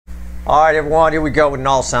All right, everyone, here we go with an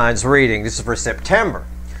all signs reading. This is for September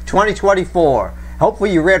 2024.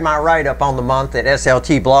 Hopefully you read my write-up on the month at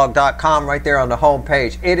sltblog.com right there on the home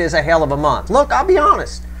page. It is a hell of a month. Look, I'll be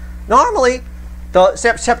honest. Normally, the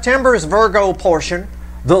September's Virgo portion,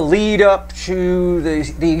 the lead up to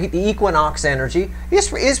the equinox energy,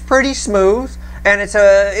 is pretty smooth. And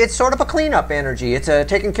it's sort of a cleanup energy. It's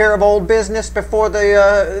taking care of old business before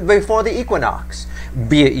the equinox.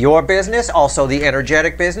 Be it your business, also the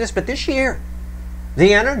energetic business. But this year,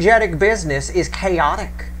 the energetic business is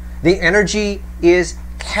chaotic. The energy is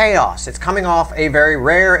chaos. It's coming off a very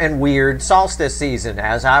rare and weird solstice season,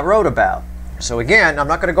 as I wrote about. So again, I'm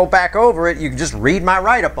not going to go back over it. You can just read my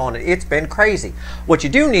write-up on it. It's been crazy. What you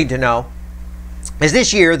do need to know is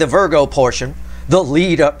this year, the Virgo portion, the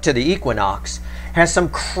lead up to the equinox, has some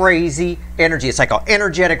crazy energy. It's like an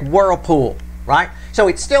energetic whirlpool, right? So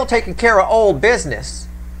it's still taking care of old business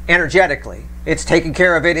energetically. It's taking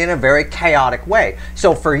care of it in a very chaotic way.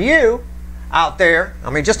 So for you out there, I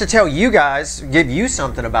mean, just to tell you guys, give you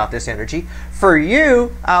something about this energy, for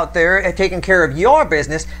you out there at taking care of your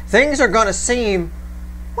business, things are going to seem,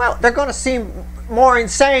 well, they're going to seem more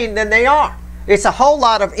insane than they are. It's a whole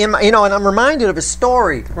lot of, and I'm reminded of a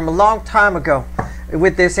story from a long time ago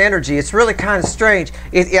with this energy. It's really kind of strange.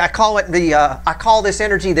 I call this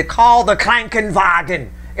energy the Krankenwagen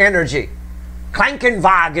energy.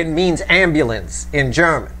 Krankenwagen means ambulance in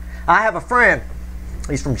German. I have a friend.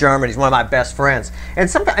 He's from Germany. He's one of my best friends. And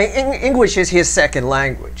sometimes English is his second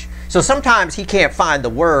language. So sometimes he can't find the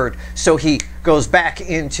word, so he goes back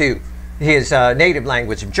into his native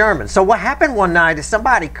language of German. So what happened one night is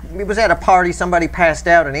he was at a party, somebody passed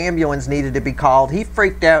out, an ambulance needed to be called. He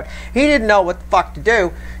freaked out. He didn't know what the fuck to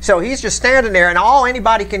do. So he's just standing there, and all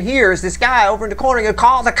anybody can hear is this guy over in the corner going,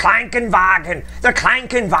 call the Krankenwagen, the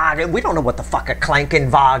Krankenwagen. We don't know what the fuck a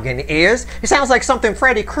Krankenwagen is. It sounds like something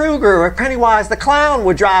Freddy Krueger or Pennywise the Clown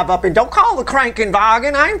would drive up in. Don't call the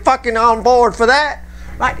Krankenwagen. I ain't fucking on board for that.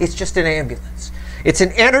 Right? It's just an ambulance. It's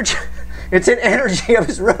an energy. It's an energy. It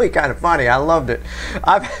was really kind of funny. I loved it.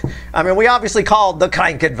 I mean, we obviously called the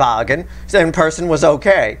Krankenwagen. Same person was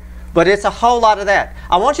okay. But it's a whole lot of that.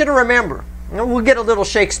 I want you to remember, we'll get a little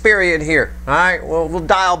Shakespearean here. All right? We'll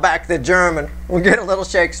dial back the German. We'll get a little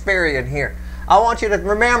Shakespearean here. I want you to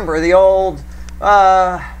remember the old,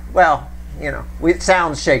 it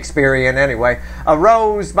sounds Shakespearean anyway. A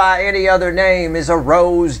rose by any other name is a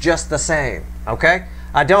rose just the same. Okay?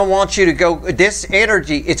 I don't want you to go, this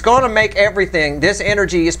energy, it's going to make everything, this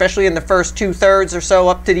energy, especially in the first 2/3 or so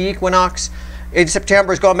up to the equinox in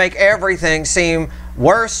September, is going to make everything seem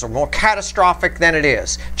worse or more catastrophic than it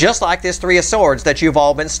is. Just like this Three of Swords that you've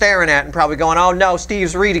all been staring at and probably going, oh no,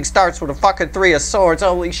 Steve's reading starts with a fucking Three of Swords.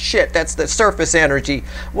 Holy shit, that's the surface energy.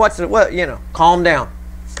 Calm down.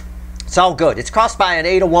 It's all good. It's crossed by an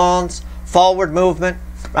Eight of Wands, forward movement,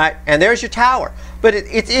 right? And there's your Tower. But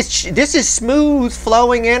this is smooth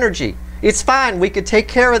flowing energy. It's fine. We could take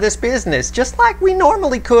care of this business just like we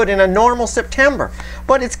normally could in a normal September.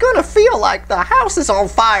 But it's going to feel like the house is on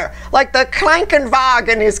fire. Like the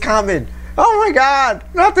Krankenwagen is coming. Oh my God,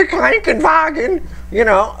 not the Krankenwagen.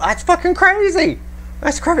 That's fucking crazy.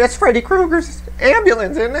 That's Freddy Krueger's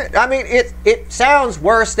ambulance, isn't it? I mean, it sounds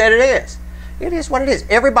worse than it is. It is what it is.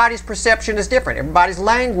 Everybody's perception is different. Everybody's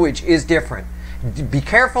language is different. Be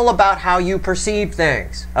careful about how you perceive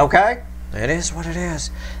things, okay? It is what it is.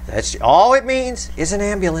 That's all it means is an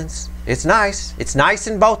ambulance. It's nice. It's nice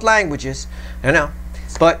in both languages,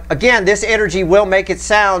 But again, this energy will make it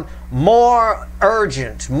sound more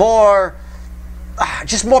urgent,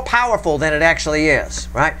 just more powerful than it actually is,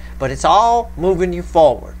 right? But it's all moving you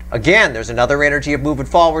forward. Again, there's another energy of moving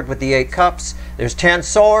forward with the 8 cups. There's 10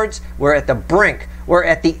 swords. We're at the brink. We're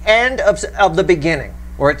at the end of the beginning.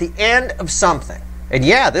 We're at the end of something. And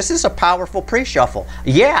yeah, this is a powerful pre-shuffle.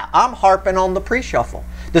 Yeah, I'm harping on the pre-shuffle.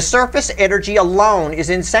 The surface energy alone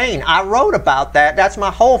is insane. I wrote about that. That's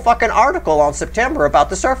my whole fucking article on September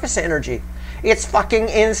about the surface energy. It's fucking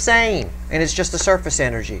insane. And it's just the surface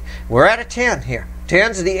energy. We're at a 10 here.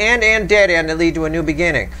 10's the end and dead end that lead to a new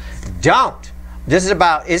beginning. Don't.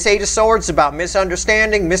 It's 8 of Swords, about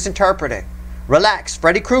misunderstanding, misinterpreting. Relax.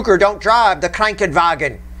 Freddy Krueger don't drive the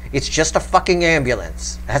Krankenwagen. It's just a fucking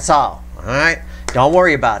ambulance. That's all. All right? Don't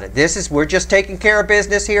worry about it. We're just taking care of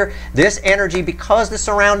business here. This energy, because the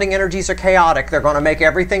surrounding energies are chaotic, they're going to make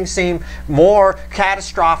everything seem more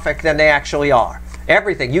catastrophic than they actually are.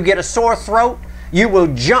 Everything. You get a sore throat, you will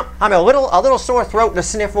jump. I mean, a little sore throat and a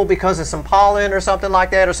sniffle because of some pollen or something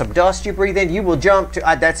like that, or some dust you breathe in, you will jump to,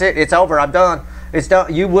 that's it. It's over. I'm done. It's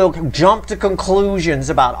done. You will jump to conclusions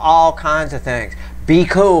about all kinds of things. Be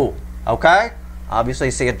cool. Okay?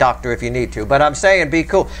 Obviously, see a doctor if you need to. But I'm saying be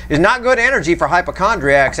cool. It's not good energy for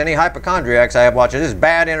hypochondriacs. Any hypochondriacs I have watching, this is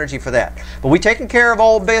bad energy for that. But we taking care of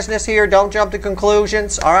old business here. Don't jump to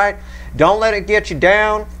conclusions, all right? Don't let it get you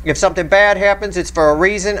down. If something bad happens, it's for a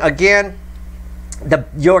reason. Again,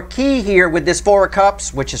 your key here with this Four of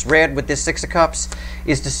Cups, which is red with this Six of Cups,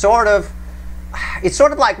 is to sort of, it's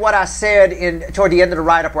sort of like what I said toward the end of the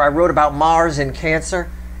write-up where I wrote about Mars in Cancer.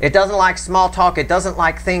 It doesn't like small talk. It doesn't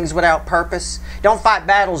like things without purpose. Don't fight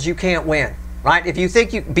battles you can't win, right? If you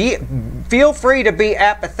think feel free to be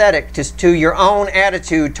apathetic to your own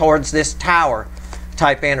attitude towards this Tower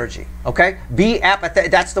type energy, okay? Be apathetic.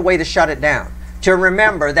 That's the way to shut it down. To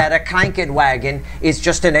remember that a Krankenwagen is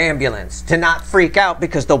just an ambulance. To not freak out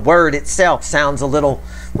because the word itself sounds a little,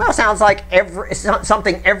 well, sounds like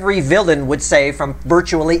something every villain would say from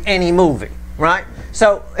virtually any movie, right?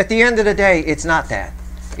 So at the end of the day, it's not that.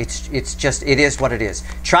 It's just, it is what it is.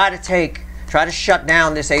 Try to shut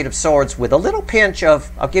down this Eight of Swords with a little pinch of,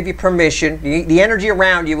 I'll give you permission. The energy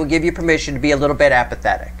around you will give you permission to be a little bit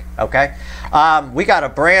apathetic, okay? We got a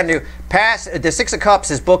brand new, the Six of Cups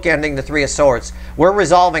is bookending the Three of Swords. We're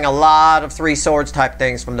resolving a lot of Three Swords type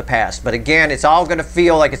things from the past. But again, it's all going to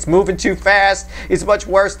feel like it's moving too fast. It's much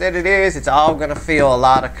worse than it is. It's all going to feel a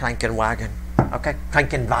lot of Krankenwagen, okay?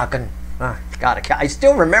 Krankenwagen. Oh, God, I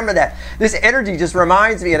still remember that. This energy just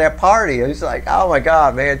reminds me of that party. It's like, oh my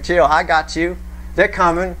God, man, chill. I got you. They're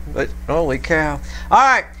coming, but holy cow. All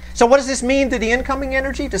right, so what does this mean to the incoming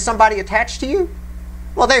energy? To somebody attached to you?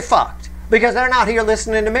 Well, they fucked because they're not here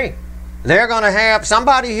listening to me. They're going to have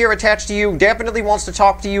somebody here attached to you definitely wants to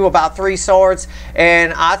talk to you about Three Swords.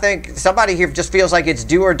 And I think somebody here just feels like it's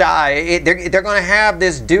do or die. They're going to have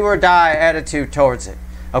this do or die attitude towards it.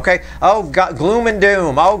 Okay? Oh, God, gloom and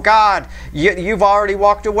doom. Oh, God, you've already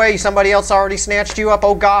walked away. Somebody else already snatched you up.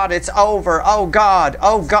 Oh, God, it's over. Oh, God.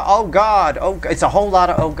 Oh, God. Oh, God. Oh, it's a whole lot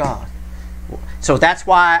of oh, God. So that's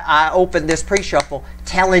why I opened this pre-shuffle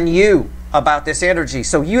telling you about this energy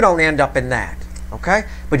so you don't end up in that. Okay?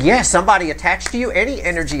 But yes, somebody attached to you, any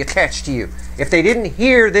energy attached to you, if they didn't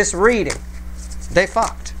hear this reading, they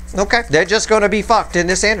fucked. Okay? They're just going to be fucked in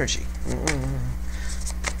this energy.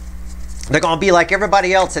 They're going to be like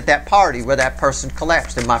everybody else at that party where that person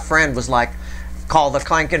collapsed. And my friend was like, call the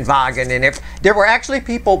Krankenwagen. And if there were actually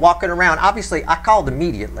people walking around, obviously I called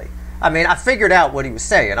immediately. I mean, I figured out what he was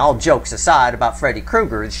saying, all jokes aside about Freddy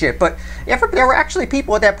Krueger and shit. But there were actually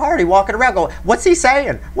people at that party walking around going, what's he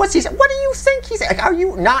saying? What's he saying? What do you think he's saying? Are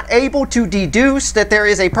you not able to deduce that there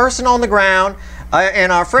is a person on the ground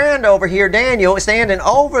and our friend over here, Daniel, is standing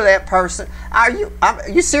over that person? Are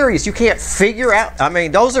you serious? You can't figure out? I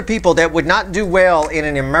mean, those are people that would not do well in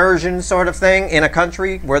an immersion sort of thing in a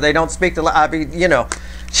country where they don't speak the, I mean, you know,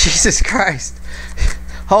 Jesus Christ.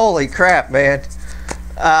 Holy crap, man.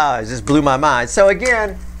 It just blew my mind. So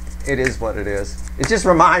again, it is what it is. It just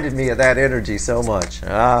reminded me of that energy so much.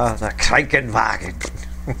 The Krankenwagen.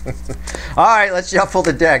 All right, let's shuffle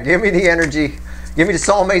the deck. Give me the energy. Give me the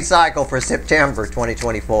soulmate cycle for September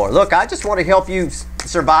 2024. Look, I just want to help you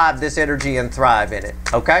survive this energy and thrive in it,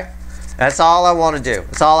 okay? That's all I want to do.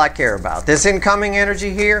 That's all I care about. This incoming energy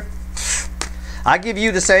here, I give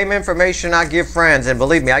you the same information I give friends, and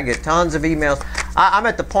believe me, I get tons of emails. I'm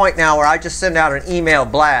at the point now where I just send out an email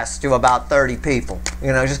blast to about 30 people,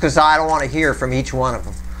 you know, just because I don't want to hear from each one of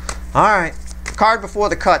them. All right, card before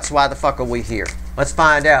the cuts, why the fuck are we here? Let's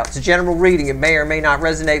find out. It's a general reading. It may or may not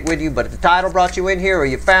resonate with you, but if the title brought you in here or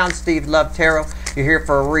you found Steve Love Tarot, you're here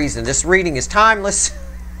for a reason. This reading is timeless.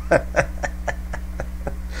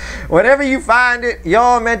 Whenever you find it,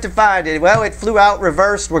 y'all meant to find it. Well, it flew out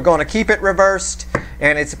reversed. We're going to keep it reversed.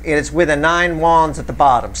 And it's with a 9 wands at the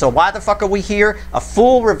bottom. So why the fuck are we here? A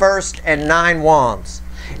Fool reversed and 9 wands.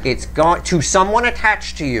 It's gone to someone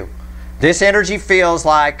attached to you. This energy feels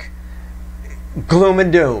like gloom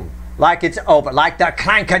and doom. Like it's over. Like the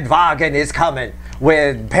Krankenwagen is coming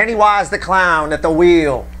with Pennywise the Clown at the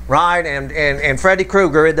wheel, right? And Freddy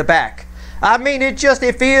Krueger in the back. I mean, it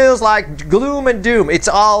feels like gloom and doom. It's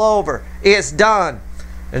all over. It's done.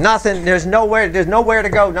 There's nothing, there's nowhere to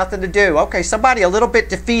go, nothing to do. Okay, somebody a little bit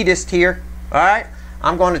defeatist here. All right?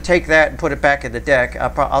 I'm going to take that and put it back in the deck.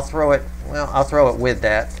 I'll throw it, well, I'll throw it with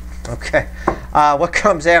that. Okay. What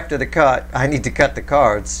comes after the cut? I need to cut the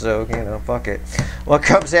cards, so, you know, fuck it. What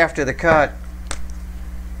comes after the cut?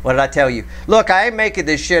 What did I tell you? Look, I ain't making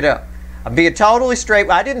this shit up. I'm being totally straight.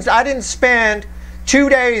 I didn't spend 2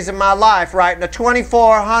 days of my life writing a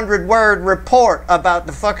 2,400 word report about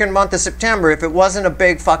the fucking month of September if it wasn't a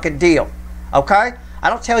big fucking deal. Okay? I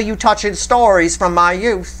don't tell you touching stories from my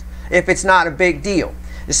youth if it's not a big deal.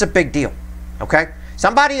 It's a big deal. Okay?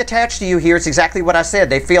 Somebody attached to you here, it's exactly what I said.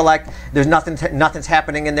 They feel like there's nothing's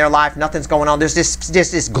happening in their life, nothing's going on. There's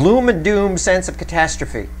this gloom and doom sense of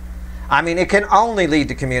catastrophe. I mean, it can only lead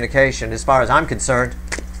to communication as far as I'm concerned.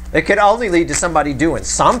 It could only lead to somebody doing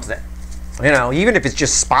something. You know, even if it's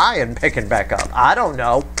just spying picking back up. I don't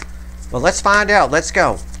know. But let's find out. Let's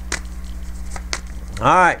go.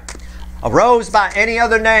 All right. A rose by any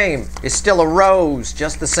other name is still a rose,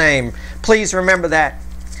 just the same. Please remember that.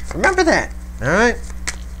 Remember that. All right?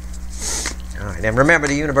 All right. And remember,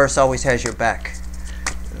 the universe always has your back.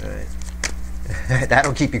 All right.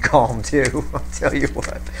 That'll keep you calm, too. I'll tell you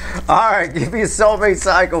what. All right. Give me a soulmate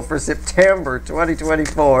cycle for September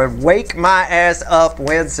 2024. And wake my ass up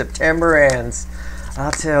when September ends.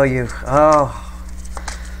 I'll tell you. Oh,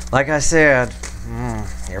 like I said,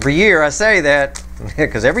 every year I say that.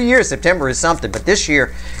 Because every year September is something, but this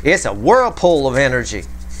year it's a whirlpool of energy.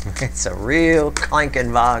 It's a real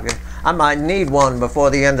Krankenwagen. I might need one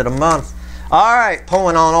before the end of the month. All right,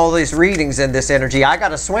 pulling on all these readings in this energy. I got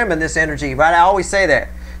to swim in this energy, right? I always say that.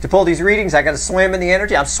 To pull these readings, I got to swim in the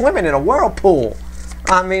energy. I'm swimming in a whirlpool.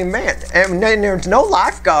 I mean, man, and there's no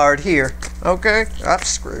lifeguard here. Okay, I'm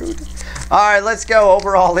screwed. All right, let's go.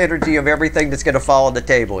 Overall energy of everything that's going to fall on the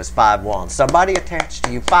table is 5 wands. Somebody attached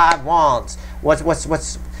to you, 5 wands.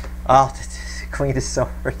 What's, oh, Queen of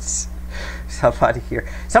Swords. Somebody here.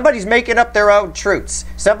 Somebody's making up their own truths.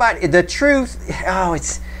 Somebody, the truth, oh,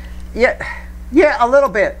 it's, yeah, a little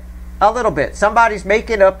bit. Somebody's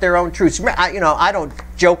making up their own truths. I don't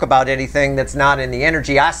joke about anything that's not in the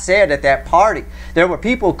energy. I said at that party, there were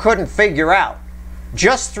people who couldn't figure out,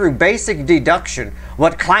 just through basic deduction,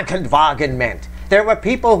 what Krankenwagen meant. There were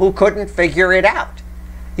people who couldn't figure it out.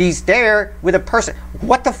 He's there with a person.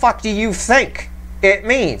 What the fuck do you think it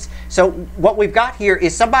means? So what we've got here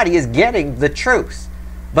is somebody is getting the truth,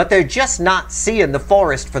 but they're just not seeing the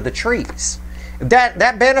forest for the trees.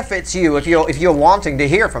 That benefits you if you're wanting to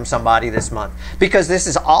hear from somebody this month, because this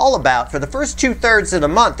is all about, for the first 2/3 of the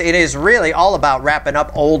month, it is really all about wrapping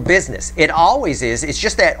up old business. It always is. It's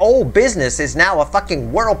just that old business is now a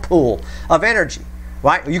fucking whirlpool of energy.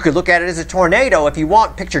 Right? You could look at it as a tornado if you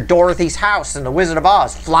want. Picture Dorothy's house in The Wizard of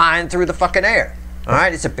Oz flying through the fucking air. All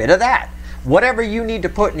right? It's a bit of that. Whatever you need to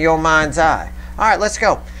put in your mind's eye. All right, let's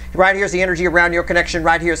go. Right here's the energy around your connection.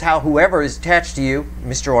 Right here's how whoever is attached to you,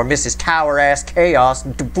 Mr. or Mrs. Tower-ass Chaos,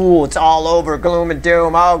 it's all over, gloom and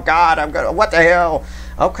doom. Oh, God, what the hell?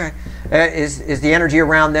 Okay. Is the energy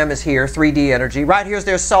around them is here, 3D energy. Right here's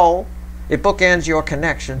their soul. It bookends your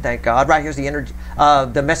connection, thank God. Right here's the energy,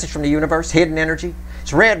 the message from the universe, hidden energy.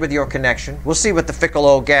 It's red with your connection. We'll see what the fickle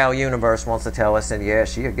old gal universe wants to tell us. And yeah,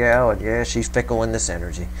 she a gal, and yeah, she's fickle in this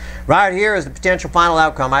energy. Right here is the potential final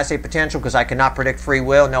outcome. I say potential because I cannot predict free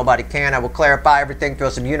will. Nobody can. I will clarify everything, throw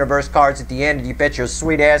some universe cards at the end, and you bet your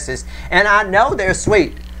sweet asses. And I know they're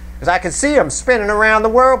sweet because I can see them spinning around the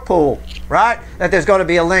whirlpool, right? That there's going to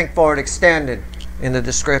be a link for it extended in the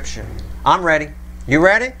description. I'm ready. You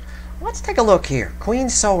ready? Let's take a look here. Queen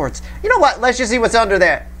Swords. You know what? Let's just see what's under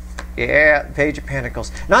that. Yeah, Page of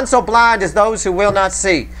Pentacles. None so blind as those who will not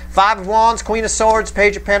see. 5 of Wands, Queen of Swords,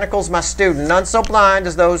 Page of Pentacles, my student. None so blind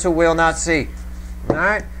as those who will not see. All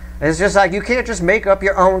right? It's just like you can't just make up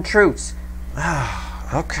your own truths.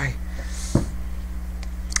 Okay.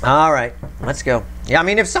 All right, let's go. Yeah, I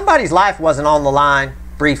mean, if somebody's life wasn't on the line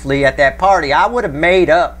briefly at that party, I would have made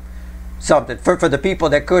up something for the people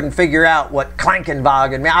that couldn't figure out what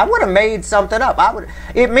Krankenwagen meant. I would have made something up.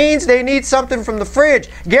 It means they need something from the fridge.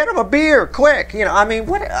 Get them a beer, quick. You know, I mean,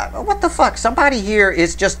 what the fuck? Somebody here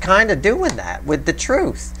is just kind of doing that with the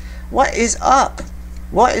truth. What is up?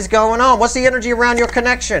 What is going on? What's the energy around your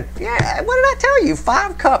connection? Yeah, what did I tell you?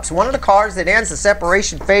 5 cups. One of the cards that ends the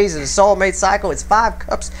separation phase of the soulmate cycle. It's 5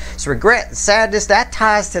 cups. It's regret and sadness. That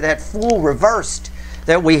ties to that Fool reversed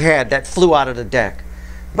that we had that flew out of the deck.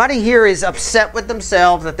 Everybody here is upset with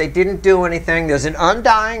themselves that they didn't do anything. There's an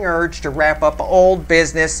undying urge to wrap up old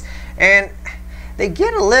business, and they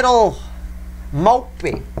get a little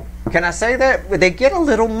mopey. Can I say that? They get a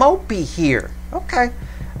little mopey here. Okay.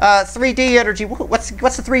 3D energy. What's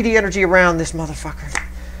the 3D energy around this motherfucker?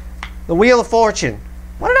 The Wheel of Fortune.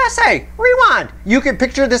 What did I say? Rewind. You can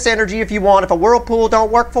picture this energy if you want. If a whirlpool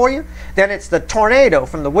don't work for you, then it's the tornado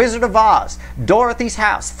from The Wizard of Oz. Dorothy's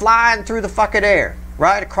house flying through the fucking air.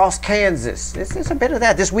 Right across Kansas. It's a bit of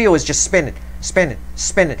that. This wheel is just spinning, spinning,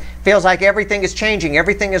 spinning. Feels like everything is changing.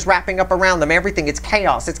 Everything is wrapping up around them. Everything, it's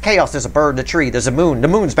chaos. It's chaos. There's a bird in a tree. There's a moon. The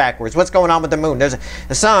moon's backwards. What's going on with the moon? There's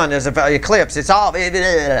the sun. There's an eclipse. It's all...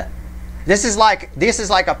 This is like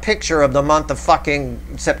a picture of the month of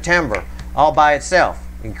fucking September all by itself.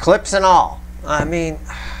 Eclipse and all. I mean...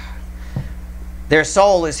 Their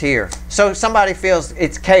soul is here. So somebody feels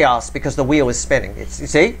it's chaos because the wheel is spinning. You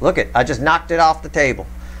see? Look it. I just knocked it off the table.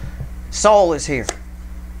 Soul is here.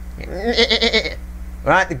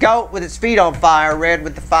 Right? The goat with its feet on fire, red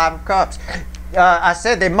with the 5 of cups. I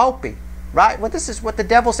said they're mopey. Right? Well, this is what the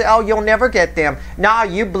devil said. Oh, you'll never get them. No,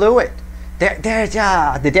 you blew it.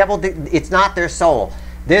 The devil, it's not their soul.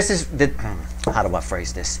 This is the, how do I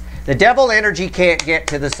phrase this? The devil energy can't get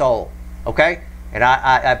to the soul. Okay?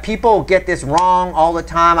 And people get this wrong all the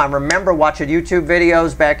time. I remember watching YouTube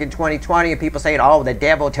videos back in 2020 and people saying, oh, the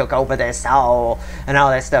devil took over their soul and all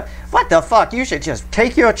that stuff. What the fuck? You should just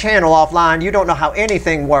take your channel offline. You don't know how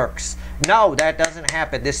anything works. No, that doesn't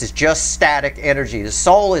happen. This is just static energy. The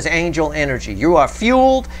soul is angel energy. You are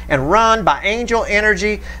fueled and run by angel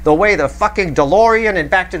energy the way the fucking DeLorean in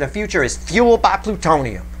Back to the Future is fueled by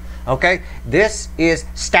plutonium. Okay? This is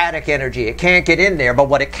static energy. It can't get in there, but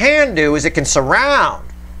what it can do is it can surround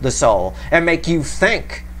the soul and make you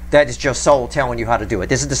think that it's your soul telling you how to do it.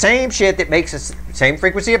 This is the same shit that makes the same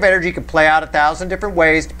frequency of energy, can play out 1,000 different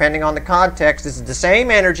ways depending on the context. This is the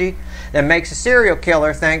same energy that makes a serial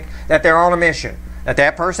killer think that they're on a mission, that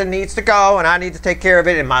that person needs to go and I need to take care of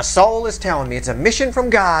it, and my soul is telling me it's a mission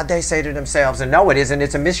from God, they say to themselves, and no it isn't.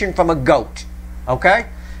 It's a mission from a goat. Okay?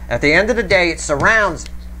 At the end of the day, it surrounds.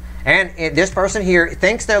 And this person here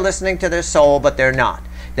thinks they're listening to their soul, but they're not.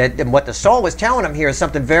 What the soul is telling them here is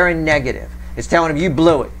something very negative. It's telling them, you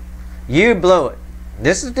blew it. You blew it.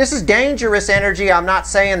 This is dangerous energy. I'm not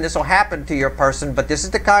saying this will happen to your person, but this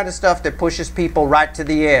is the kind of stuff that pushes people right to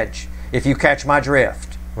the edge, if you catch my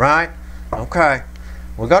drift. Right? Okay.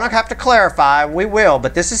 We're going to have to clarify. We will,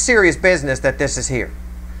 but this is serious business that this is here.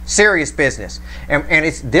 Serious business. And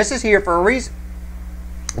this is here for a reason.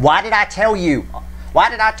 Why did I tell you? Why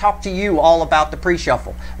did I talk to you all about the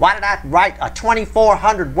pre-shuffle? Why did I write a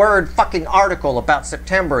 2,400 word fucking article about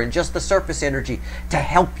September and just the surface energy? To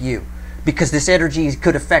help you. Because this energy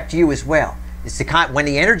could affect you as well. It's the kind, when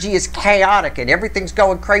the energy is chaotic and everything's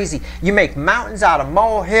going crazy, you make mountains out of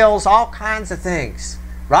molehills, all kinds of things.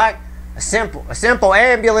 Right? A simple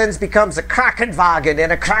ambulance becomes a Krankenwagen,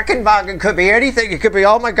 and a Krankenwagen could be anything. It could be,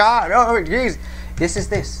 oh my God, oh geez. This is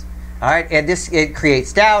this. All right, and it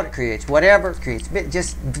creates doubt, it creates whatever, it creates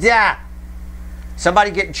just somebody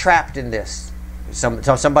getting trapped in this.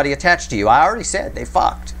 Somebody attached to you. I already said they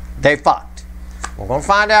fucked. They fucked. We're going to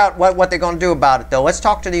find out what they're going to do about it, though. Let's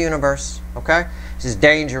talk to the universe, okay? This is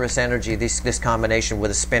dangerous energy. This combination with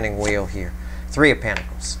a spinning wheel here. 3 of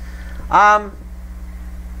Pentacles.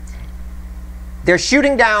 They're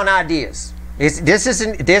shooting down ideas. This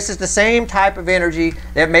is the same type of energy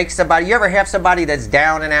that makes somebody. You ever have somebody that's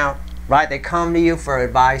down and out? Right? They come to you for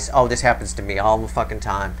advice. Oh, this happens to me all the fucking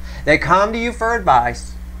time. They come to you for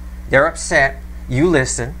advice. They're upset. You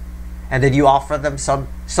listen. And then you offer them some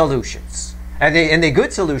solutions. And they're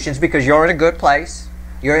good solutions because you're in a good place.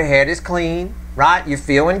 Your head is clean. Right? You're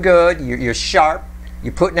feeling good. You're sharp.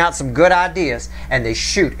 You're putting out some good ideas. And they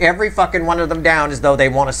shoot every fucking one of them down as though they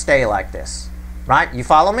want to stay like this. Right? You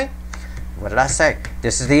follow me? What did I say?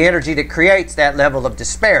 This is the energy that creates that level of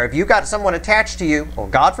despair. If you got someone attached to you, or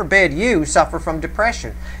God forbid you suffer from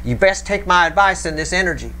depression, you best take my advice in this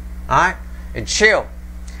energy. Alright? And chill.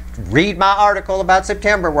 Read my article about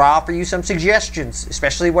September where I offer you some suggestions,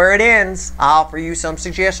 especially where it ends. I offer you some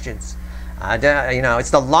suggestions. It's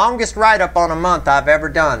the longest write-up on a month I've ever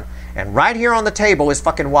done. And right here on the table is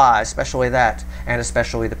fucking why, especially that, and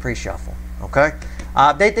especially the pre-shuffle. Okay?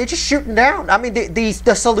 They just shooting down. I mean,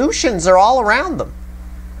 the solutions are all around them.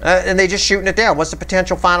 And they just shooting it down. What's the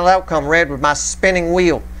potential final outcome? Red with my spinning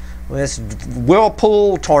wheel. This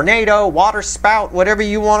whirlpool, tornado, water spout, whatever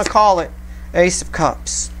you want to call it. Ace of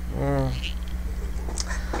Cups. Well,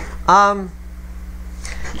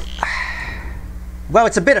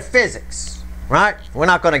 it's a bit of physics. Right? We're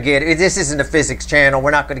not going to get it. This isn't a physics channel.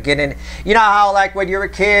 We're not going to get in. You know how, like, when you're a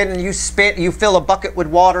kid and you fill a bucket with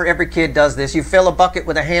water. Every kid does this. You fill a bucket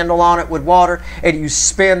with a handle on it with water, and you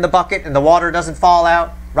spin the bucket, and the water doesn't fall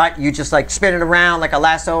out. Right? You just, like, spin it around like a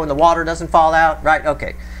lasso, and the water doesn't fall out. Right?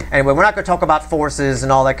 Okay. Anyway, we're not going to talk about forces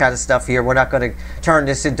and all that kind of stuff here. We're not going to turn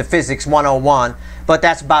this into physics 101. But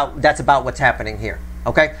that's about what's happening here.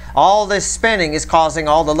 Okay? All this spinning is causing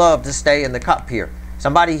all the love to stay in the cup here.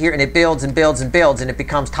 Somebody here, and it builds and builds and builds, and it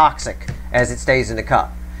becomes toxic as it stays in the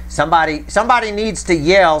cup. Somebody needs to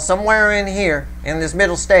yell somewhere in here, in this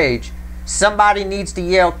middle stage. Somebody needs to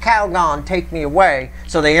yell, Calgon, take me away.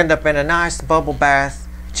 So they end up in a nice bubble bath,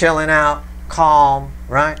 chilling out, calm,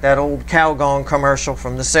 right? That old Calgon commercial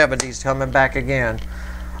from the 70s coming back again.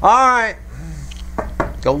 All right.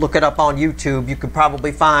 Go look it up on YouTube. You could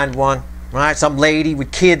probably find one. Right? Some lady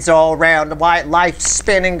with kids all around, the white life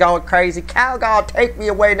spinning, going crazy. Cow God, take me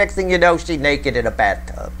away. Next thing you know, she's naked in a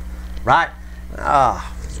bathtub. Right?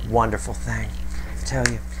 Ah, it's a wonderful thing, I tell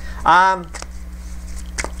you.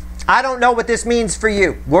 I don't know what this means for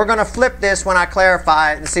you. We're going to flip this when I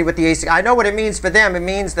clarify it and see what the AC... I know what it means for them. It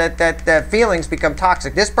means that feelings become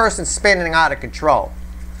toxic. This person's spinning out of control.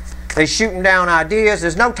 They're shooting down ideas.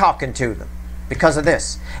 There's no talking to them because of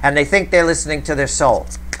this. And they think they're listening to their soul.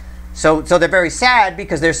 So they're very sad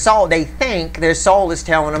because their soul, they think their soul is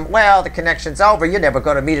telling them, well, the connection's over. You're never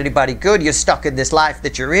going to meet anybody good. You're stuck in this life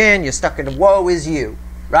that you're in. You're stuck in the woe is you.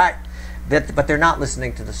 Right? But they're not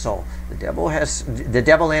listening to the soul. The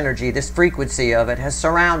devil energy, this frequency of it has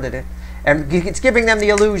surrounded it. And it's giving them the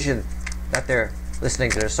illusion that they're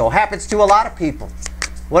listening to their soul. Happens to a lot of people.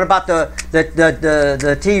 What about the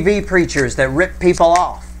TV preachers that rip people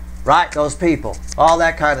off? Right? Those people. All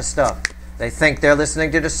that kind of stuff. They think they're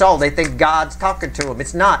listening to the soul. They think God's talking to them.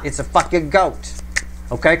 It's not. It's a fucking goat.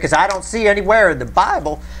 Okay? Because I don't see anywhere in the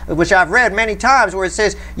Bible, which I've read many times, where it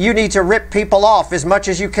says you need to rip people off as much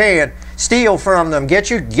as you can. Steal from them. Get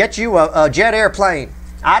you a jet airplane.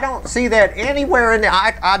 I don't see that anywhere in there.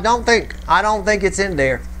 I don't think it's in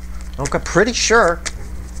there. Okay? Pretty sure.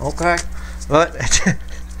 Okay? But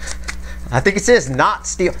I think it says not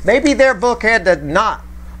steal. Maybe their book had the not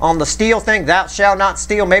on the steal thing. Thou shalt not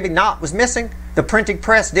steal. Maybe not was missing. The printing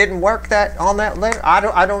press didn't work that on that letter. I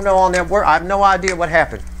don't know on that word. I have no idea what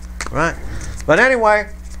happened. Right? But anyway,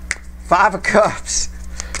 5 of Cups.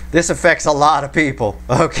 This affects a lot of people.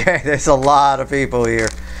 Okay? There's a lot of people here.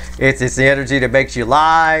 It's the energy that makes you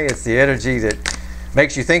lie. It's the energy that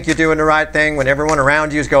makes you think you're doing the right thing when everyone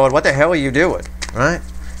around you is going, what the hell are you doing? Right?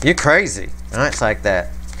 You're crazy. Right? It's like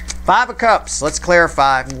that. 5 of Cups. Let's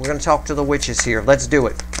clarify. We're going to talk to the witches here. Let's do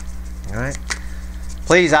it. All right?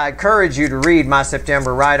 Please, I encourage you to read my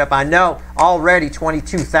September write-up. I know already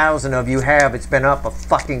 22,000 of you have. It's been up a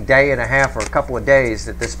fucking day and a half or a couple of days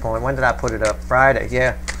at this point. When did I put it up? Friday.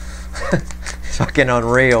 Yeah. Fucking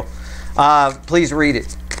unreal. Please read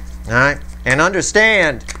it. All right? And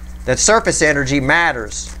understand that surface energy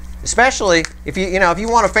matters. Especially if you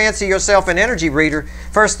want to fancy yourself an energy reader,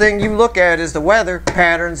 first thing you look at is the weather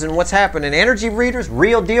patterns and what's happening. Energy readers,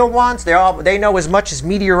 real deal ones, they know as much as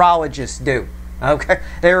meteorologists do. Okay,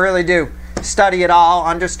 they really do. Study it all,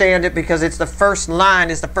 understand it, because it's the first line,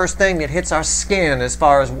 it's the first thing that hits our skin as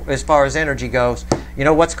far as energy goes. You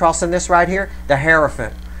know what's crossing this right here? The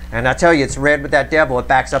Hierophant. And I tell you, it's red with that devil. It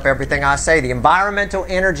backs up everything I say. The environmental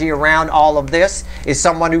energy around all of this is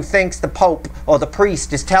someone who thinks the Pope or the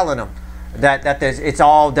priest is telling them that it's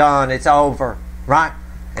all done, it's over. Right?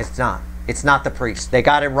 It's not. It's not the priest. They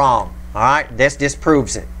got it wrong. All right? This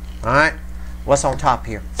proves it. All right? What's on top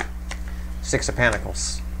here? 6 of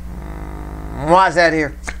Pentacles. Why is that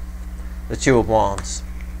here? The 2 of Wands.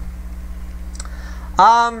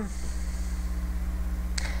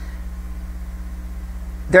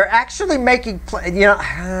 They're actually making,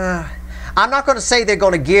 I'm not going to say they're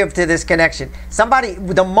going to give to this connection.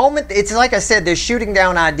 The moment, it's like I said, they're shooting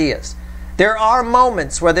down ideas. There are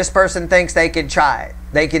moments where this person thinks they can try it.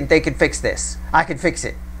 They can fix this. I can fix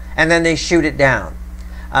it. And then they shoot it down.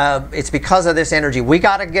 It's because of this energy. We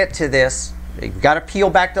got to get to this. We've got to peel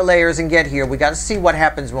back the layers and get here. We got to see what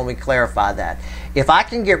happens when we clarify that. If I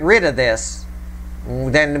can get rid of this,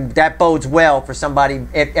 then that bodes well for somebody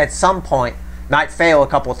at some point. Might fail a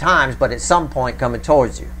couple of times, but at some point coming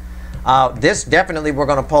towards you. This definitely we're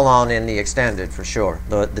going to pull on in the extended for sure,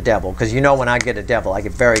 the devil. Because you know when I get a devil, I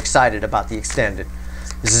get very excited about the extended.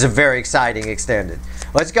 This is a very exciting extended.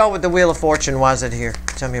 Let's go with the Wheel of Fortune. Why is it here?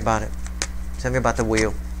 Tell me about it. Tell me about the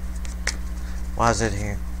wheel. Why is it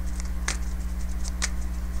here?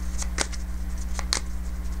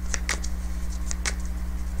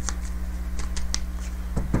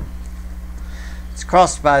 It's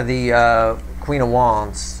crossed by the Queen of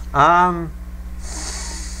Wands.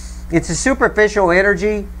 It's a superficial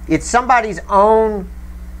energy. It's somebody's own.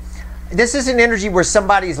 This is an energy where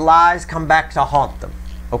somebody's lies come back to haunt them.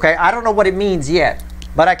 Okay? I don't know what it means yet.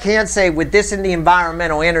 But I can say with this in the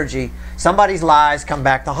environmental energy, somebody's lies come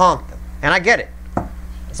back to haunt them. And I get it.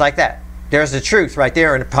 It's like that. There's the truth right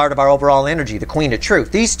there and part of our overall energy, the Queen of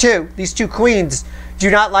Truth. These two queens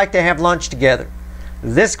do not like to have lunch together.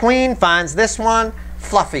 This queen finds this one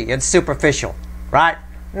fluffy and superficial. Right?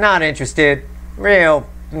 Not interested. Real,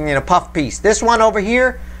 puff piece. This one over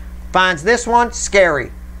here finds this one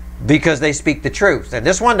scary because they speak the truth. And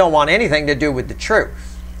this one don't want anything to do with the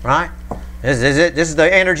truth. Right? This is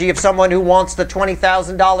the energy of someone who wants the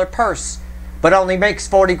 $20,000 purse but only makes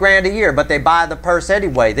 40 grand a year, but they buy the purse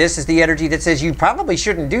anyway. This is the energy that says you probably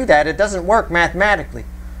shouldn't do that. It doesn't work mathematically.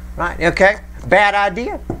 Right? Okay? Bad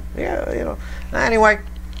idea. Yeah, you know. Anyway,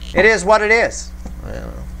 it is what it is. You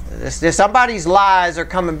know, somebody's lies are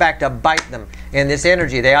coming back to bite them in this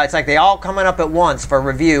energy. It's like they all coming up at once for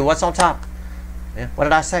review. What's on top? Yeah, what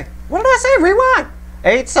did I say? What did I say? Rewind.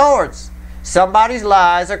 8 swords. Somebody's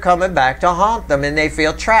lies are coming back to haunt them, and they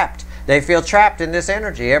feel trapped. They feel trapped in this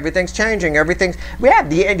energy. Everything's changing. We have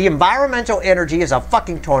the environmental energy is a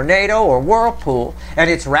fucking tornado or whirlpool, and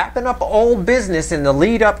it's wrapping up old business in the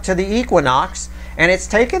lead up to the equinox, and it's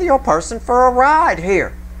taking your person for a ride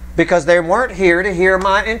here because they weren't here to hear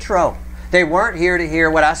my intro. They weren't here to hear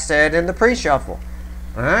what I said in the pre-shuffle.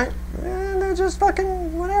 All right? And they're just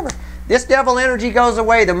fucking whatever. This devil energy goes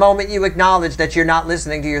away the moment you acknowledge that you're not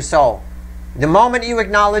listening to your soul. The moment you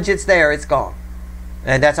acknowledge it's there, it's gone.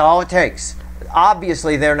 And that's all it takes.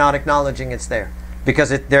 Obviously, they're not acknowledging it's there because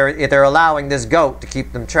they're allowing this goat to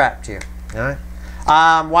keep them trapped here. All right?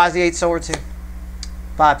 Why is the 8 swords here?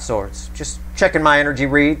 5 swords. Just checking my energy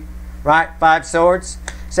read. Right? 5 swords.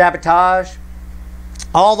 Sabotage.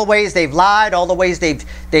 All the ways they've lied. All the ways they've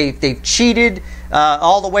cheated.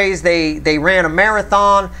 All the ways they ran a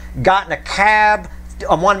marathon. Got in a cab.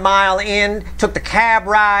 1 mile in, took the cab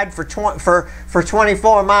ride for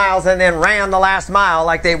 24 miles, and then ran the last mile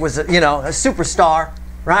like they was a superstar,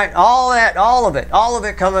 right? All of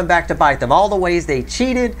it coming back to bite them. All the ways they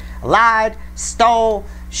cheated, lied, stole,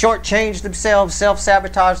 shortchanged themselves,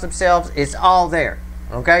 self-sabotaged themselves. It's all there,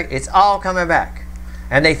 okay? It's all coming back,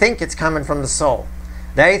 and they think it's coming from the soul.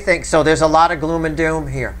 They think so. There's a lot of gloom and doom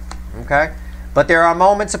here, okay? But there are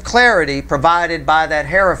moments of clarity provided by that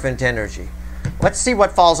Hierophant energy. Let's see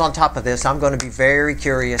what falls on top of this. I'm going to be very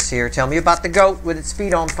curious here. Tell me about the goat with its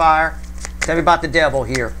feet on fire. Tell me about the devil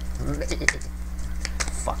here.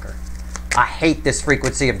 Fucker. I hate this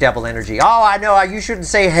frequency of devil energy. Oh, I know you shouldn't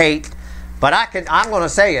say hate, but I'm going to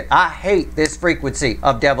say it. I hate this frequency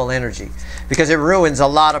of devil energy because it ruins a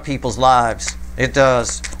lot of people's lives. It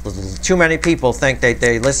does. Too many people think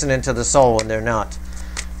they're listening to the soul and they're not.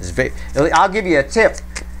 I'll give you a tip.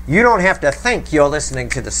 You don't have to think you're listening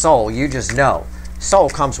to the soul. You just know. Soul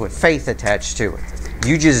comes with faith attached to it.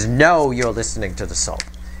 You just know you're listening to the soul.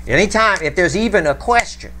 Anytime, if there's even a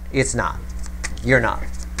question, it's not. You're not.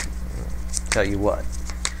 Tell you what.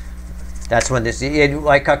 That's when this,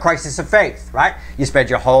 like a crisis of faith, right? You spend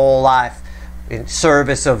your whole life in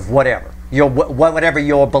service of whatever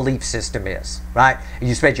your belief system is, right?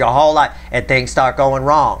 You spend your whole life, and things start going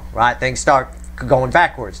wrong, right? Things start going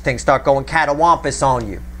backwards. Things start going catawampus on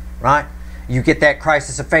you. Right? You get that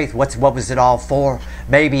crisis of faith. What was it all for?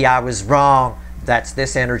 Maybe I was wrong. That's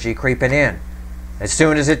this energy creeping in. As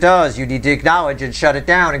soon as it does, you need to acknowledge and shut it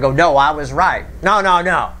down and go, no, I was right. No.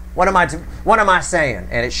 What am I saying?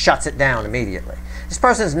 And it shuts it down immediately. This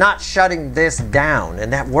person's not shutting this down,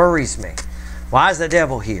 and that worries me. Why is the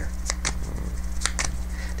devil here?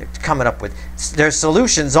 They're coming up with, there's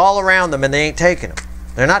solutions all around them, and they ain't taking them.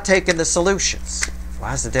 They're not taking the solutions.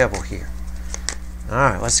 Why is the devil here? All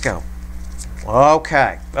right, let's go.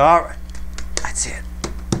 Okay. All right. That's it.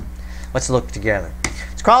 Let's look together.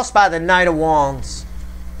 It's crossed by the Knight of Wands.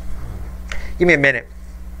 Give me a minute.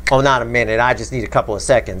 Oh, not a minute. I just need a couple of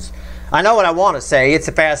seconds. I know what I want to say. It's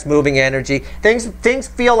a fast-moving energy. Things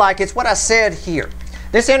feel like it's what I said here.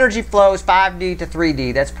 This energy flows 5D to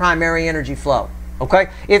 3D. That's primary energy flow. Okay?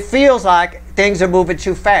 It feels like things are moving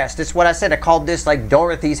too fast. It's what I said. I called this like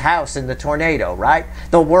Dorothy's house in the tornado, right?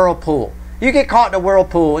 The whirlpool. You get caught in a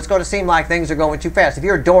whirlpool, it's going to seem like things are going too fast. If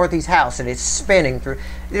you're at Dorothy's house and it's spinning through,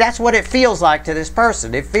 that's what it feels like to this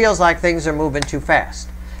person. It feels like things are moving too fast.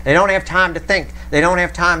 They don't have time to think. They don't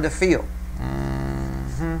have time to feel.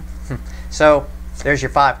 So there's your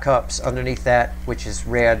 5 cups underneath that, which is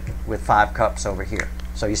red with 5 cups over here.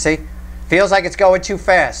 So you see? Feels like it's going too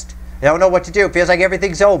fast. They don't know what to do. Feels like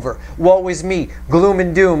everything's over. Woe is me. Gloom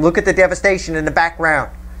and doom. Look at the devastation in the background.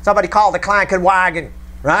 Somebody call the Krankenwagen.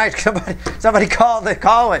 Right? Somebody call it.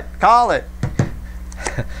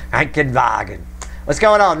 Krankenwagen. What's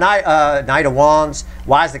going on? Knight of Wands.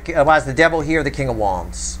 Why is the devil here? The King of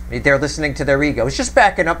Wands. They're listening to their ego. It's just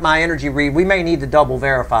backing up my energy read. We may need to double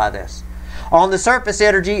verify this. On the surface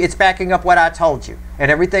energy, it's backing up what I told you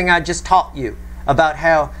and everything I just taught you about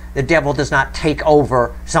how the devil does not take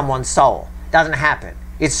over someone's soul. Doesn't happen.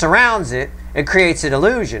 It surrounds it. It creates an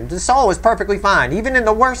illusion. The soul is perfectly fine. Even in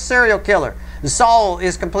the worst serial killer, the soul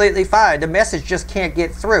is completely fine. The message just can't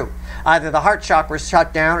get through. Either the heart chakra is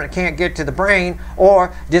shut down and it can't get to the brain,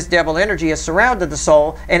 or this devil energy has surrounded the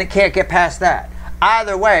soul and it can't get past that.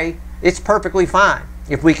 Either way, it's perfectly fine.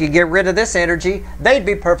 If we could get rid of this energy, they'd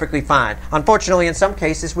be perfectly fine. Unfortunately, in some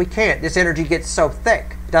cases, we can't. This energy gets so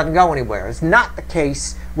thick, it doesn't go anywhere. It's not the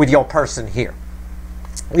case with your person here.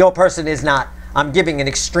 Your person is not, I'm giving an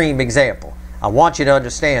extreme example. I want you to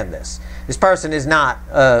understand this. This person is not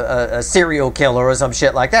a serial killer or some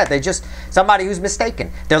shit like that. They just somebody who's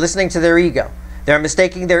mistaken. They're listening to their ego. They're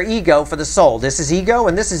mistaking their ego for the soul. This is ego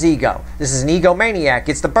and this is ego. This is an egomaniac.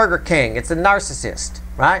 It's the Burger King. It's the narcissist,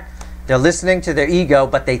 right? They're listening to their ego,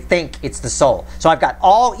 but they think it's the soul. So I've got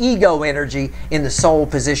all ego energy in the soul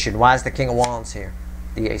position. Why is the King of Wands here?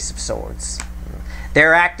 The Ace of Swords.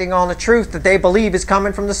 They're acting on the truth that they believe is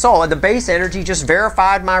coming from the soul. And the base energy just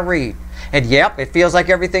verified my read. And yep, it feels like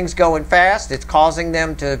everything's going fast. It's causing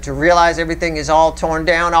them to realize everything is all torn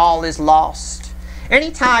down, all is lost.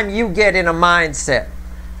 Anytime you get in a mindset,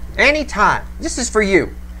 anytime, this is for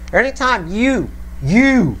you, anytime you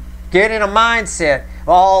get in a mindset,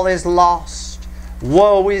 all is lost,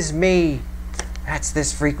 woe is me, that's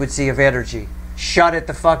this frequency of energy. Shut it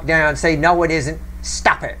the fuck down. Say, no, it isn't.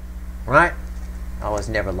 Stop it. Right? Oh, it's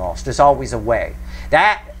never lost. There's always a way.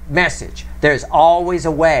 That message, there's always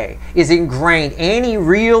a way, is ingrained. Any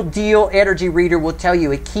real deal energy reader will tell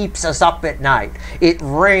you it keeps us up at night. It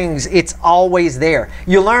rings. It's always there.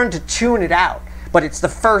 You learn to tune it out, but it's the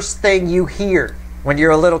first thing you hear when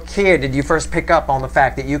you're a little kid and you first pick up on the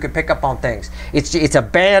fact that you can pick up on things. It's a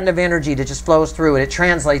band of energy that just flows through, and it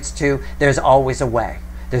translates to there's always a way.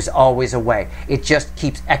 There's always a way. It just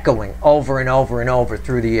keeps echoing over and over and over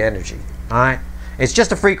through the energy. All right? It's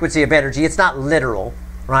just a frequency of energy. It's not literal,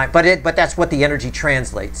 right? But that's what the energy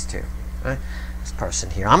translates to. Right? This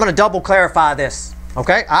person here. I'm going to double clarify this.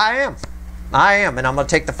 Okay? I am. And I'm going to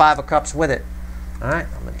take the Five of Cups with it. All right?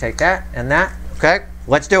 I'm going to take that and that. Okay?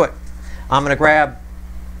 Let's do it. I'm going to grab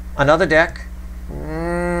another deck.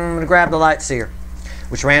 I'm going to grab the Light Seer,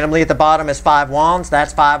 which randomly at the bottom is 5 wands.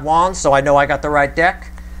 That's 5 wands, so I know I got the right deck.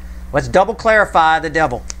 Let's double clarify the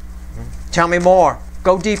devil. Tell me more.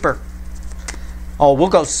 Go deeper. Oh, we'll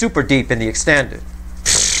go super deep in the extended.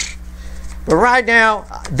 But right now,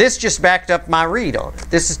 this just backed up my read on it.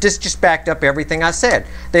 This just backed up everything I said.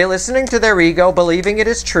 They're listening to their ego, believing it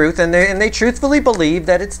is truth, and they truthfully believe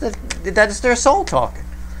that it's their soul talking.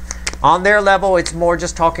 On their level, it's more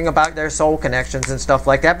just talking about their soul connections and stuff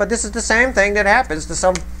like that. But this is the same thing that happens to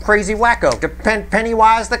some crazy wacko, the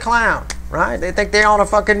Pennywise the clown, right? They think they're on a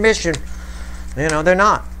fucking mission. You know, they're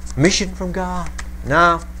not. Mission from God.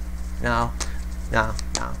 No.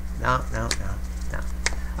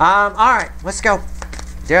 All right, let's go.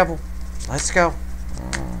 Devil, let's go.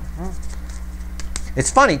 It's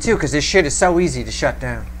funny, too, because this shit is so easy to shut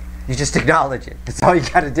down. You just acknowledge it. That's all you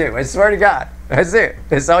got to do. I swear to God. That's it.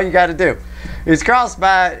 That's all you got to do. It's crossed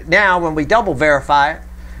by, now when we double verify it,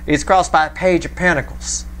 it's crossed by a Page of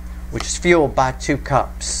Pentacles, which is fueled by 2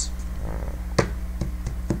 cups.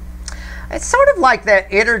 It's sort of like that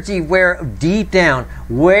energy where deep down,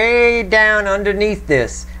 way down underneath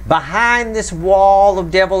this, behind this wall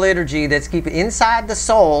of devil energy that's keeping inside the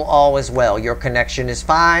soul, all is well. Your connection is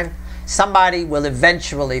fine. Somebody will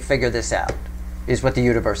eventually figure this out, is what the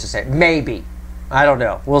universe is saying. Maybe. I don't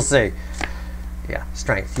know. We'll see. Yeah,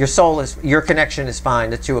 strength. Your soul is, your connection is fine.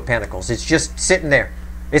 The 2 of Pentacles. It's just sitting there.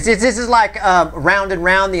 This is like round and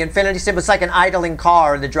round, the infinity symbol. It's like an idling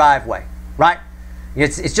car in the driveway, right?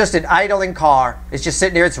 It's just an idling car. It's just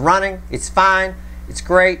sitting there. It's running. It's fine. It's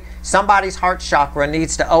great. Somebody's heart chakra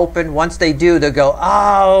needs to open. Once they do, they'll go,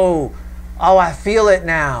 oh, I feel it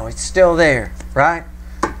now. It's still there, right?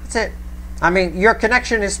 That's it. I mean, your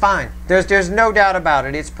connection is fine. There's no doubt about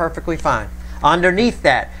it. It's perfectly fine. Underneath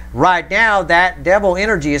that, right now, that devil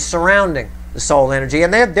energy is surrounding the soul energy,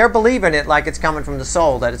 and they're believing it like it's coming from the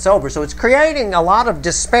soul, that it's over. So it's creating a lot of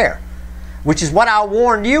despair, which is what I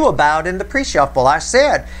warned you about in the pre-shuffle. I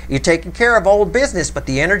said, you're taking care of old business, but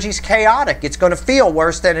the energy's chaotic. It's going to feel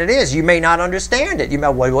worse than it is. You may not understand it. You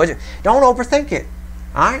may, don't overthink it.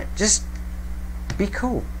 All right? Just be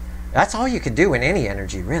cool. That's all you can do in any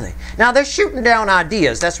energy, really. Now, they're shooting down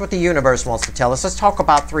ideas. That's what the universe wants to tell us. Let's talk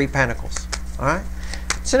about 3 Pentacles. All right?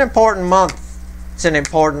 It's an important month. It's an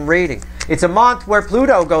important reading. It's a month where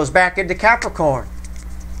Pluto goes back into Capricorn.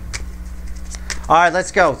 All right,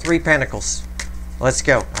 let's go. 3 Pentacles. Let's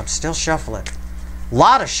go. I'm still shuffling. A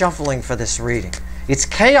lot of shuffling for this reading. It's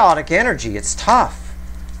chaotic energy. It's tough.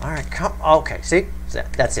 All right, come. Okay, see?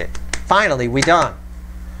 That's it. Finally, we done.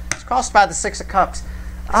 It's crossed by the 6 of Cups.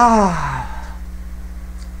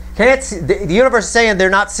 Can't see, the universe is saying they're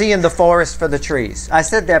not seeing the forest for the trees. I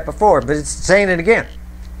said that before, but it's saying it again.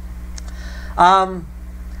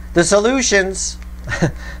 The solutions,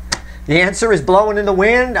 the answer is blowing in the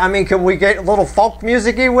wind. I mean, can we get a little folk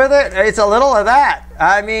music-y with it? It's a little of that.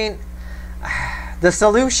 I mean, the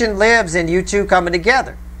solution lives in you two coming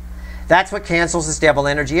together. That's what cancels this devil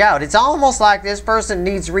energy out. It's almost like this person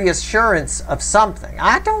needs reassurance of something.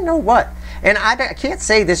 I don't know what. And I can't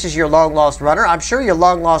say this is your long-lost runner. I'm sure your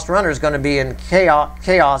long-lost runner is going to be in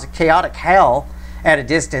chaotic hell at a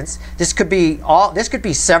distance. This could be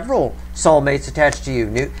several soulmates attached to you.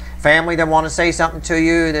 New family that want to say something to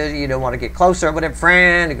you, that you don't want to get closer with a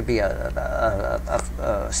friend. It could be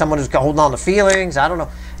someone who's holding on to feelings. I don't know.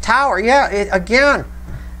 Tower, yeah, again,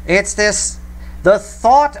 it's this. The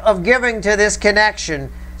thought of giving to this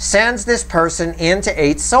connection sends this person into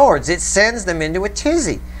 8 swords. It sends them into a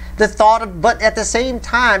tizzy. But at the same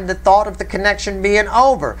time, the thought of the connection being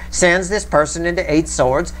over sends this person into 8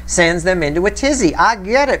 swords, sends them into a tizzy. I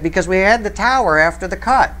get it, because we had the Tower after the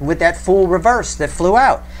cut with that Fool reverse that flew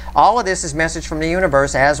out. All of this is message from the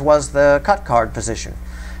universe, as was the cut card position.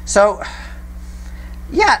 So,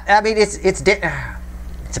 yeah, I mean, it's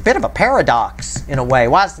a bit of a paradox in a way.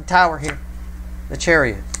 Why is the Tower here? The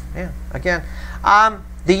Chariot. Yeah, again.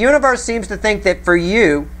 The universe seems to think that for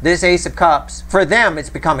you, this Ace of Cups, for them,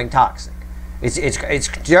 it's becoming toxic.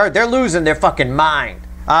 They're losing their fucking mind.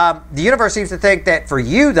 The universe seems to think that for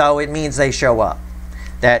you, though, it means they show up.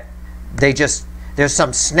 That there's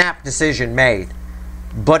some snap decision made.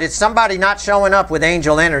 But it's somebody not showing up with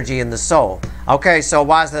angel energy in the soul. Okay, so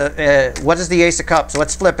what is the Ace of Cups?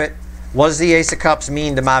 Let's flip it. What does the Ace of Cups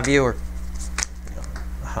mean to my viewer?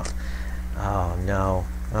 Oh, no.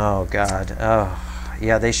 Oh, God. Oh,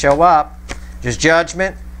 yeah, they show up. Just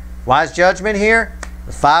judgment. Why is judgment here?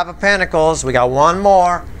 The 5 of Pentacles. We got 1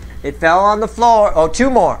 more. It fell on the floor. Oh, 2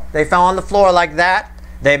 more. They fell on the floor like that.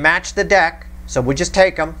 They matched the deck. So we just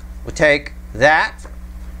take them. We'll take that,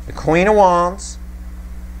 the Queen of Wands,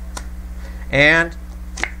 and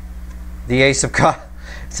the Ace of Cups.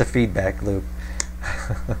 It's a feedback loop.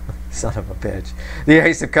 Son of a bitch. The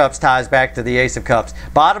Ace of Cups ties back to the Ace of Cups.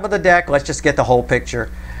 Bottom of the deck, let's just get the whole picture,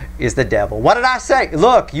 is the Devil. What did I say?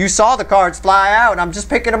 Look, you saw the cards fly out. I'm just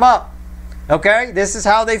picking them up. Okay? This is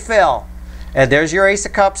how they fell. And there's your Ace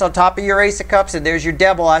of Cups on top of your Ace of Cups, and there's your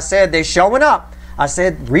Devil. I said they're showing up. I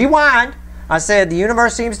said rewind. I said the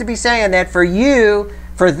universe seems to be saying that for you,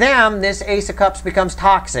 for them, this Ace of Cups becomes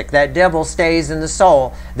toxic. That Devil stays in the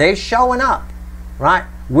soul. They're showing up, right?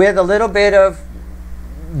 With a little bit of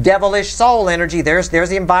devilish soul energy. There's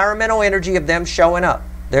the environmental energy of them showing up.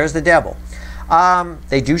 There's the Devil.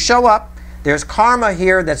 They do show up. There's karma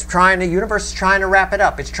here that's the universe is trying to wrap it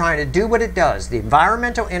up. It's trying to do what it does. The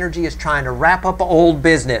environmental energy is trying to wrap up old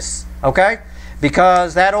business, okay?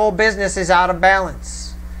 Because that old business is out of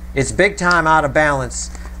balance. It's big time out of balance.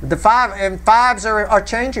 The 5s are our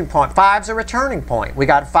changing point. 5's a returning point. We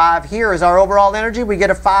got 5 here as our overall energy. We get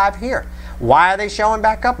a 5 here. Why are they showing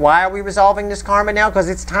back up? Why are we resolving this karma now? Because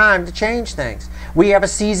it's time to change things. We have a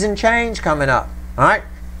season change coming up. All right?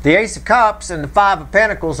 The Ace of Cups and the 5 of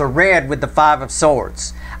Pentacles are red with the 5 of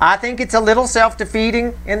Swords. I think it's a little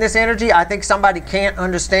self-defeating in this energy. I think somebody can't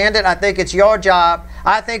understand it. I think it's your job.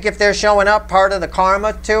 I think if they're showing up, part of the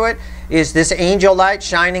karma to it is this angel light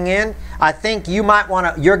shining in. I think you might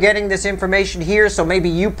want to, you're getting this information here, so maybe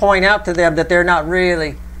you point out to them that they're not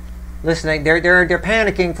really listening. They're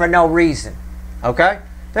panicking for no reason. Okay?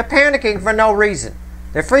 They're panicking for no reason.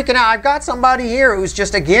 They're freaking out. I've got somebody here who's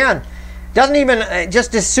just, again, doesn't even,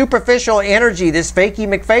 just this superficial energy, this fakey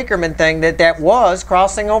McFakerman thing that was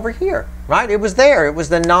crossing over here, right? It was there. It was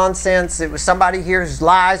the nonsense. It was somebody here whose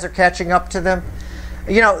lies are catching up to them.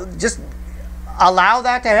 You know, just allow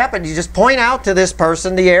that to happen. You just point out to this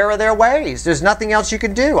person the error of their ways. There's nothing else you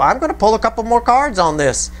can do. I'm going to pull a couple more cards on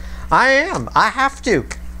this. I am. I have to.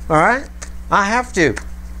 All right? I have to.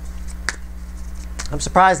 I'm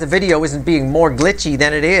surprised the video isn't being more glitchy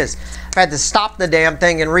than it is. I've had to stop the damn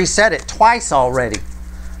thing and reset it twice already.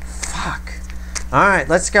 Fuck. All right,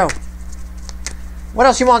 let's go. What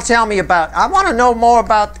else you want to tell me about? I want to know more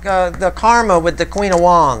about the karma with the Queen of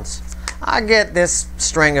Wands. I get this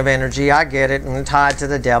string of energy. I get it. And tied to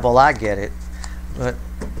the Devil. I get it. But,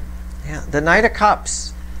 yeah, the Knight of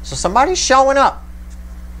Cups. So somebody's showing up.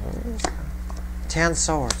 10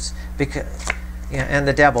 Swords. Because... yeah, and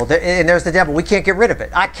the Devil. And there's the Devil. We can't get rid of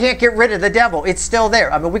it. I can't get rid of the Devil. It's still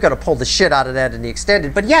there. I mean, we're going to pull the shit out of that in the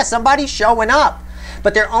extended. But yeah, somebody's showing up.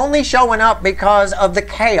 But they're only showing up because of the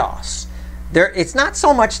chaos. It's not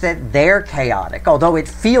so much that they're chaotic, although it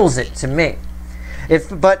feels it to me.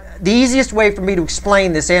 But the easiest way for me to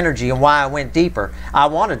explain this energy and why I went deeper, I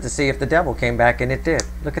wanted to see if the Devil came back, and it did.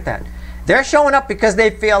 Look at that. They're showing up because they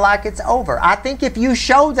feel like it's over. I think if you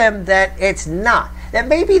show them that it's not, that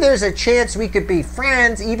maybe there's a chance we could be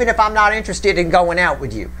friends even if I'm not interested in going out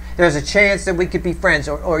with you. There's a chance that we could be friends,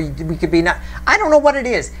 or we could be not. I don't know what it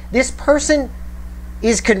is. This person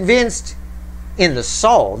is convinced in the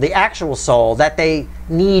soul, the actual soul, that they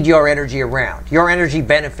need your energy around. Your energy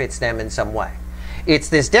benefits them in some way. It's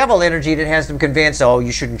this devil energy that has them convinced, oh,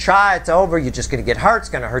 you shouldn't try, it's over, you're just going to get hurt, it's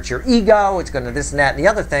going to hurt your ego, it's going to this and that and the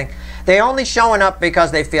other thing. They're only showing up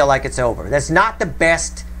because they feel like it's over. That's not the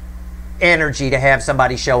best energy to have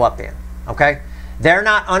somebody show up in, okay? They're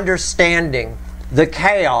not understanding the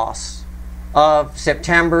chaos of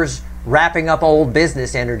September's wrapping up old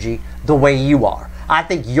business energy the way you are. I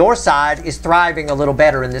think your side is thriving a little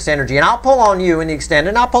better in this energy. And I'll pull on you in the extended,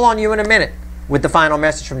 and I'll pull on you in a minute with the final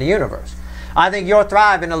message from the universe. I think you're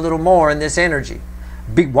thriving a little more in this energy.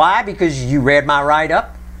 Why? Because you read my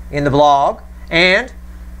write-up in the blog, and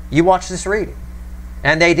you watched this reading.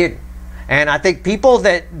 And they didn't. And I think people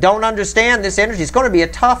that don't understand this energy, it's going to be a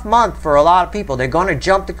tough month for a lot of people. They're going to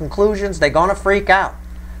jump to conclusions. They're going to freak out.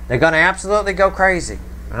 They're going to absolutely go crazy.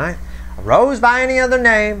 Right? A rose by any other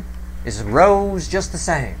name is a rose just the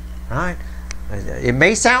same. Right? It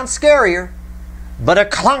may sound scarier, but a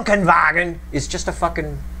Krankenwagen is just a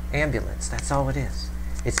fucking ambulance. That's all it is.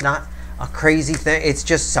 It's not a crazy thing. It's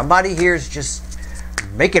just somebody here is just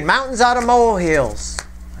making mountains out of molehills.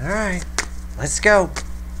 All right, let's go.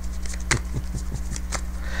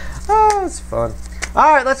 Oh, it's fun.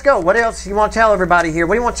 All right, let's go. What else you want to tell everybody here?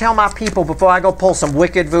 What do you want to tell my people before I go pull some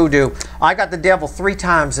wicked voodoo? I got the devil 3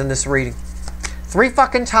 times in this reading. 3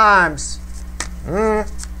 fucking times. I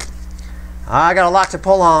got a lot to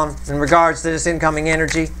pull on in regards to this incoming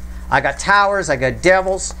energy. I got towers, I got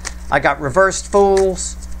devils, I got reversed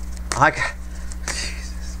fools. I got...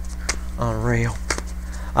 Jesus. Unreal.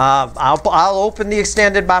 I'll open the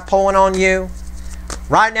extended by pulling on you.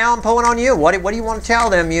 Right now I'm pulling on you. What do you want to tell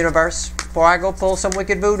them, universe, before I go pull some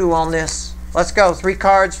wicked voodoo on this? Let's go. 3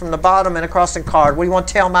 cards from the bottom and a crossing card. What do you want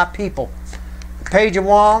to tell my people? Page of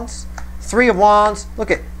Wands, 3 of Wands.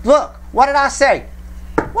 Look, what did I say?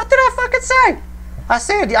 What did I fucking say? I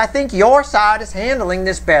said, I think your side is handling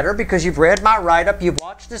this better because you've read my write-up, you've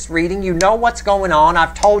watched this reading, you know what's going on,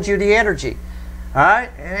 I've told you the energy. All right?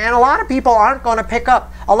 And a lot of people aren't going to pick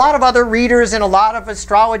up. A lot of other readers and a lot of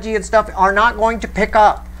astrology and stuff are not going to pick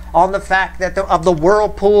up on the fact that of the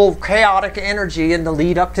whirlpool of chaotic energy in the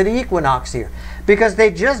lead up to the equinox here. Because they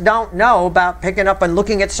just don't know about picking up and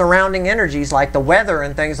looking at surrounding energies like the weather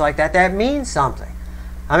and things like that. That means something.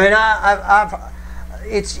 I mean,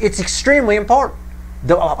 it's extremely important.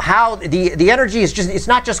 The energy is it's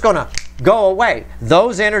not just going to go away.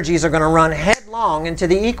 Those energies are going to run headlong into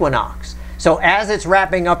the equinox. So as it's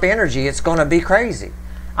wrapping up energy, it's going to be crazy.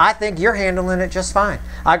 I think you're handling it just fine.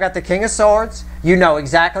 I got the King of Swords. You know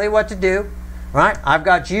exactly what to do, right? I've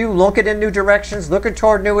got you looking in new directions, looking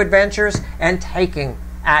toward new adventures, and taking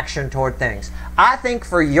action toward things. I think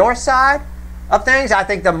for your side of things, I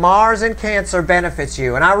think the Mars in Cancer benefits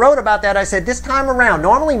you. And I wrote about that. I said, this time around,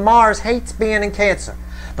 normally Mars hates being in Cancer.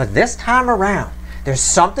 But this time around, there's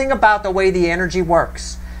something about the way the energy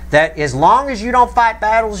works that as long as you don't fight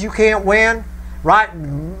battles you can't win, right?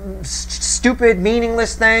 Stupid,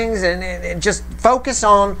 meaningless things, and just focus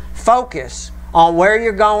on where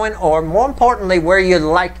you're going, or more importantly, where you'd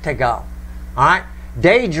like to go. All right?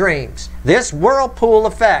 Daydreams. This whirlpool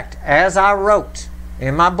effect, as I wrote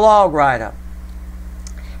in my blog write-up,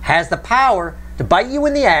 has the power to bite you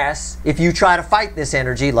in the ass if you try to fight this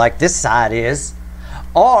energy like this side is,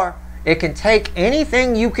 or it can take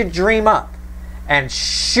anything you could dream up and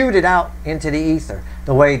shoot it out into the ether,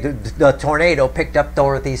 the way the tornado picked up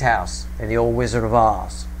Dorothy's house in the old Wizard of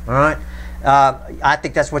Oz. All right? I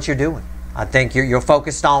think that's what you're doing. I think you're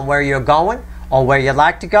focused on where you're going or where you'd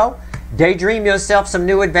like to go. Daydream yourself some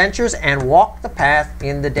new adventures and walk the path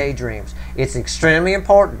in the daydreams. It's extremely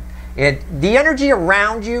important. The energy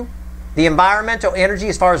around you, the environmental energy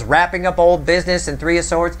as far as wrapping up old business and 3 of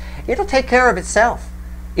Swords, it'll take care of itself.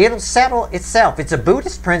 It'll settle itself. It's a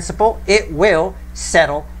Buddhist principle. It will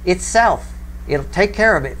settle itself. It'll take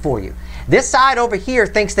care of it for you. This side over here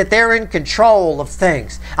thinks that they're in control of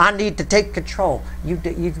things. I need to take control.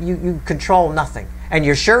 You control nothing. And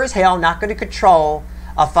you're sure as hell not going to control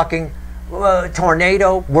a fucking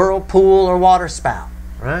tornado, whirlpool, or water spout.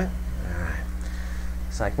 Right? All right.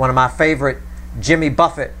 It's like one of my favorite Jimmy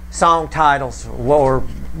Buffett song titles or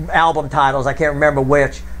album titles. I can't remember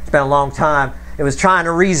which. It's been a long time. It was trying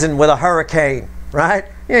to reason with a hurricane, right?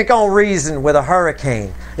 You ain't gonna reason with a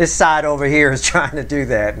hurricane. This side over here is trying to do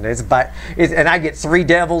that, and and I get 3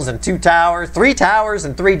 devils and 2 towers, 3 towers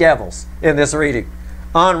and 3 devils in this reading.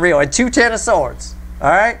 Unreal. And 2 10 of Swords, all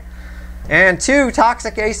right? And 2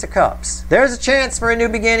 toxic Ace of Cups. There's a chance for a new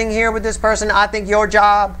beginning here with this person. I think your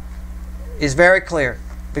job is very clear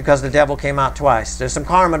because the devil came out twice. There's some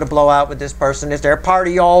karma to blow out with this person. They're part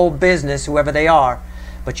of your old business, whoever they are.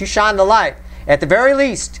 But you shine the light. At the very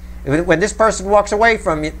least, when this person walks away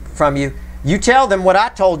from you, you tell them what I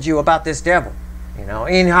told you about this devil. You know,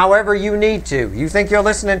 in however you need to. You think you're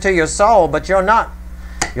listening to your soul, but you're not.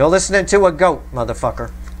 You're listening to a goat,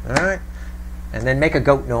 motherfucker. All right? And then make a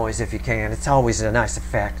goat noise if you can. It's always a nice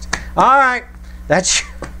effect. All right. That's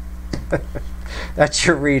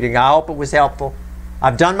your reading. I hope it was helpful.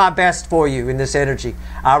 I've done my best for you in this energy.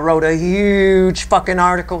 I wrote a huge fucking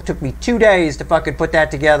article. It took me 2 days to fucking put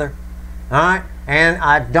that together. All right? And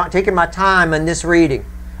I've taken my time in this reading,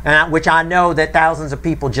 which I know that thousands of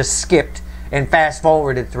people just skipped and fast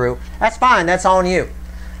forwarded through. That's fine. That's on you.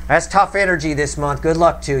 That's tough energy this month. Good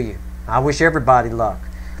luck to you. I wish everybody luck.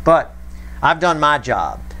 But I've done my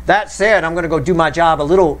job. That said, I'm going to go do my job a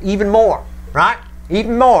little even more, right?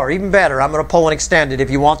 Even more, even better. I'm going to pull an extended. If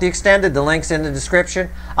you want the extended, the link's in the description.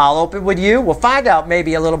 I'll open with you. We'll find out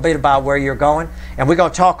maybe a little bit about where you're going. And we're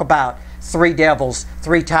going to talk about 3 devils,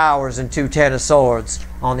 3 towers, and 2 10 of swords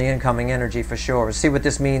on the incoming energy for sure. See what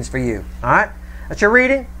this means for you. All right? That's your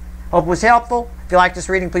reading. Hope it was helpful. If you like this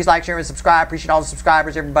reading, please like, share, and subscribe. Appreciate all the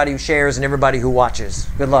subscribers, everybody who shares, and everybody who watches.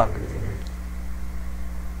 Good luck.